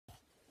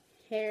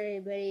Hey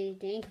everybody,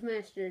 Dank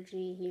Master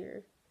G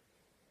here.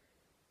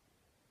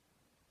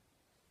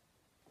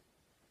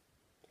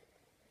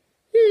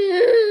 It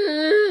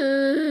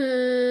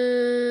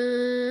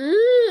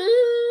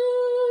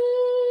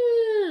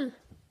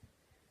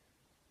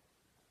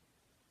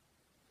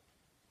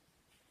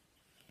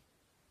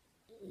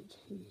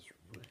is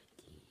working.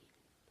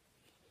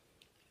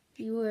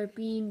 You are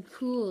being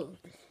fooled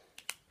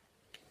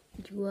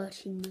into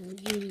watching my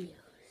videos.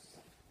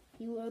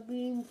 You are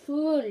being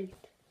fooled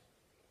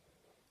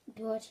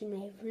into watching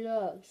my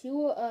vlogs.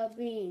 You are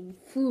being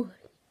fooled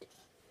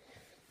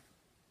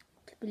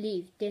to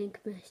believe Dank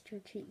Master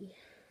G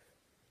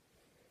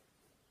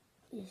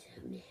is a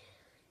man.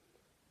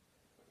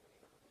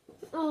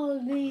 All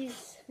of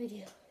these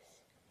videos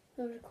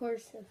over the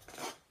course of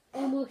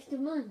almost a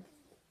month.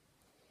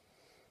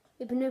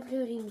 I've been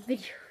uploading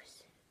videos,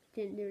 but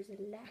then there's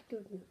a lack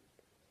of them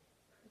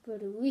for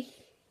about a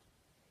week.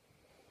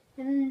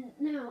 And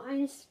now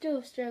I'm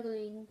still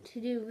struggling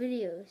to do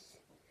videos.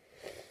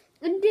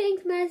 And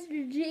Dank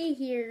Master G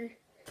here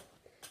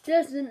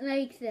doesn't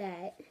like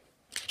that.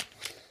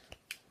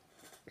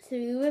 So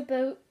he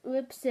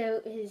whips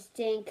out his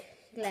dank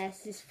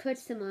glasses,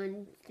 puts them on,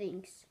 and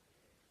thinks,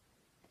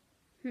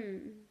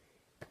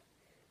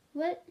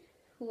 what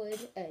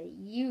would a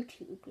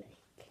YouTube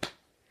like?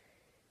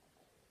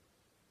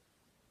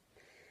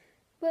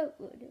 What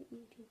would a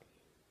YouTube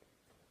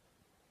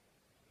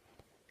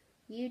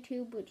like?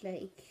 YouTube would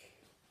like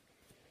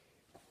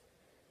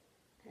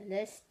a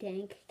less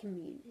dank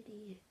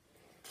community.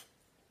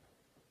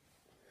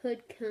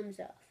 Hood comes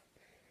off.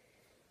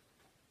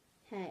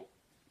 Hat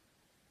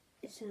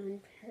is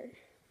on her.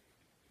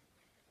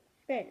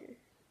 Better.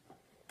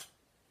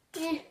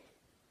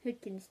 Hood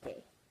can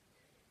stay.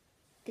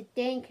 The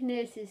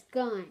dankness is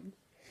gone.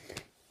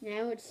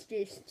 Now it's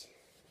just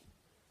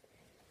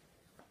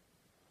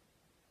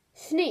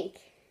Snake.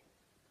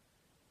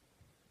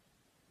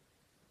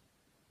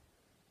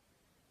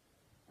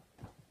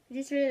 I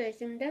just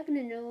realized I'm talking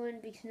to no one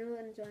because no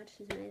one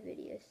watches my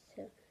videos,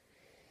 so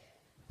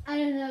I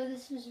don't know,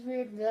 this was a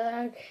weird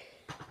vlog.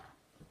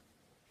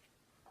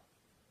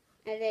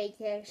 I like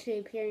actually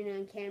appearing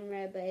on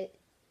camera, but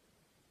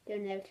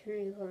don't have to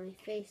record my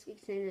face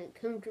because I'm not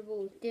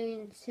comfortable with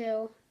doing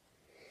so.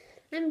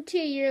 I'm a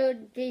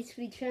 2-year-old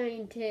basically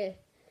trying to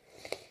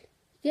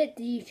get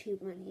the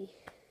YouTube money,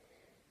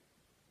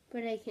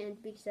 but I can't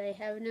because I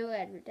have no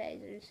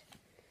advertisers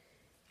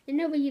and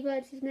nobody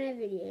watches my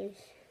videos.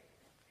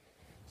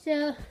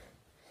 So,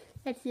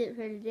 that's it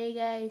for today,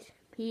 guys.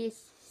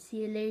 Peace.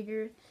 See you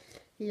later.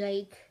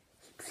 Like,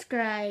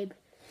 subscribe.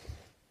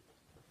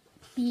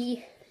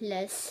 Be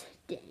less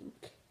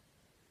dank.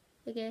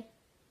 Okay?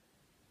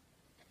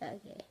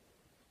 Okay.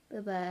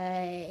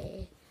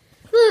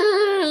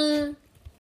 Bye-bye.